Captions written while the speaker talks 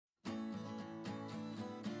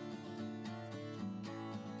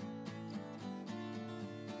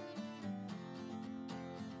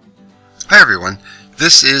Hi everyone,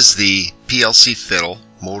 this is the PLC Fiddle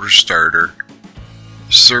motor starter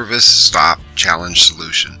service stop challenge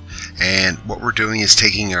solution, and what we're doing is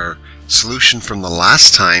taking our solution from the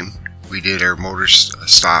last time we did our motor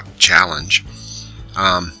stop challenge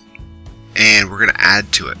and we're going to add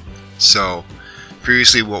to it. So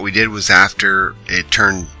previously what we did was after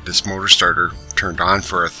this motor starter turned on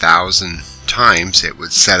for 1,000 times, it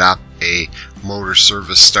would set up a motor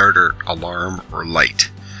service starter alarm or light.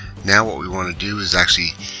 Now what we want to do is actually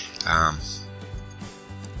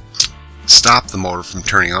stop the motor from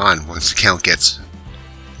turning on once the count gets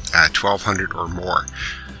 1200 or more.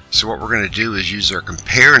 So what we're going to do is use our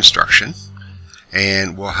compare instruction,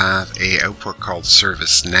 and we'll have a output called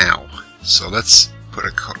service now. So let's put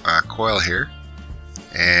a coil here,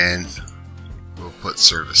 and we'll put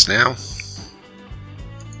service now.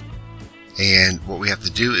 And what we have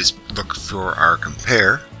to do is look for our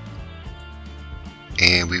compare,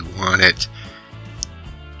 and we want it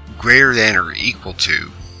greater than or equal to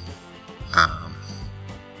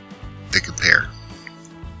the compare.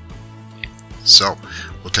 So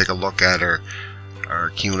we'll take a look at our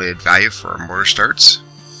accumulated value for our motor starts,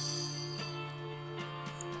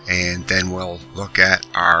 and then we'll look at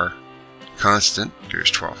our constant. There's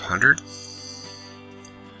 1200.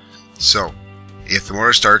 So if the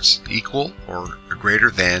motor starts equal or greater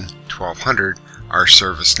than 1200, our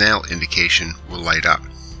service now indication will light up.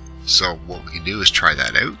 So what we can do is try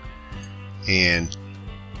that out, and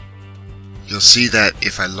you'll see that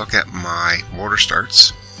if I look at my motor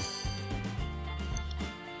starts,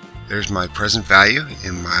 there's my present value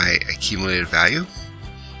and my accumulated value.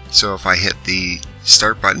 So if I hit the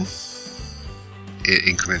start button, it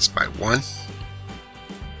increments by 1.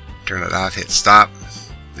 Turn it off, hit stop,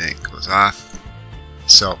 then it goes off.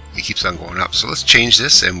 So it keeps on going up. So let's change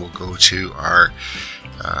this, and we'll go to our,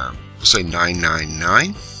 we'll say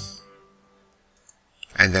 999,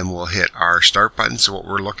 and then we'll hit our start button. So what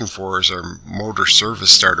we're looking for is our motor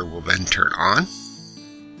service starter will then turn on,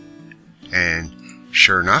 and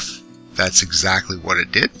sure enough, that's exactly what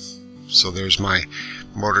it did. So there's my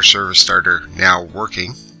motor service starter now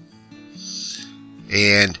working.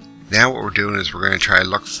 And now what we're doing is we're going to try to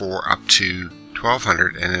look for up to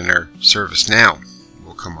 1200, and then our service now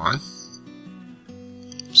will come on.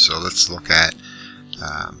 So let's look at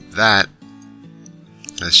that.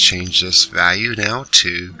 Let's change this value now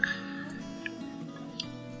to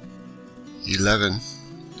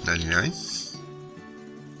 1199.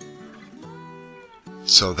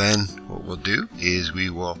 So then what we'll do is we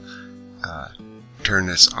will turn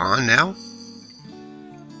this on now,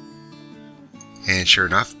 and sure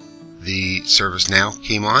enough, the service now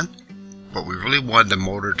came on, but we really wanted the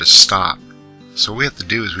motor to stop. So what we have to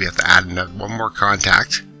do is we have to add one more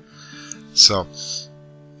contact. So let's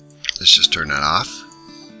just turn that off.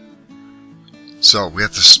 So we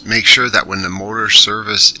have to make sure that when the motor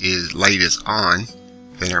service light is on,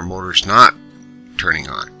 then our motor's not turning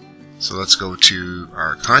on. So let's go to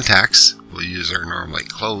our contacts. We'll use our norm light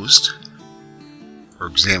closed, or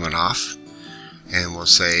examine off, and we'll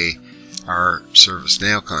say our service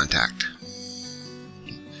now contact.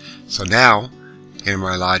 So now in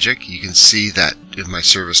my logic, you can see that if my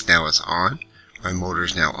service now is on, my motor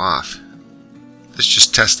is now off. Let's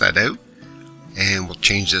just test that out, and we'll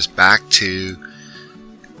change this back to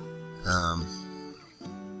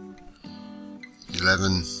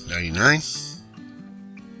 1199.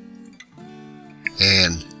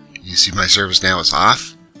 And you see my service now is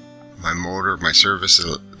off. My service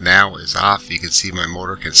now is off. You can see my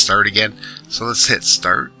motor can start again. So let's hit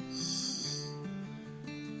start.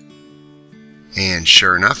 And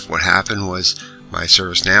sure enough, what happened was my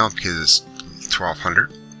service now, because it's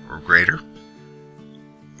 1200 or greater,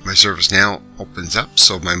 my service now opens up.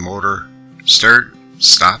 So my motor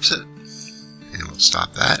stops it, and we'll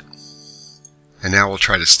stop that. And now we'll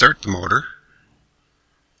try to start the motor.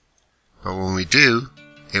 But when we do,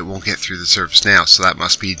 it won't get through the service now, so that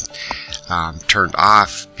must be turned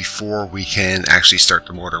off before we can actually start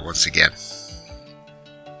the motor once again.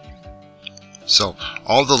 So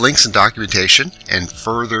all the links and documentation and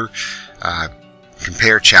further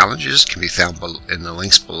compare challenges can be found in the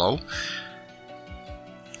links below.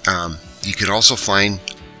 You can also find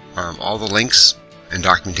all the links and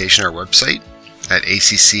documentation on our website at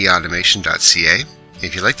accautomation.ca.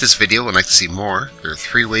 If you like this video and like to see more, there are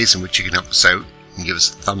 3 ways in which you can help us out. and give us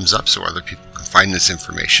a thumbs up so other people can find this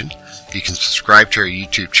information. You can subscribe to our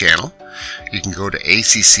YouTube channel. You can go to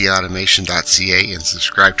accautomation.ca and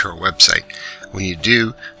subscribe to our website. When you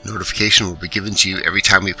do, notification will be given to you every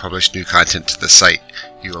time we publish new content to the site.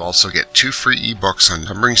 You will also get 2 free ebooks on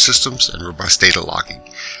numbering systems and robust data logging.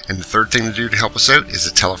 And the third thing to do to help us out is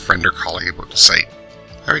to tell a friend or colleague about the site.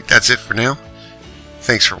 Alright, that's it for now.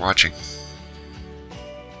 Thanks for watching.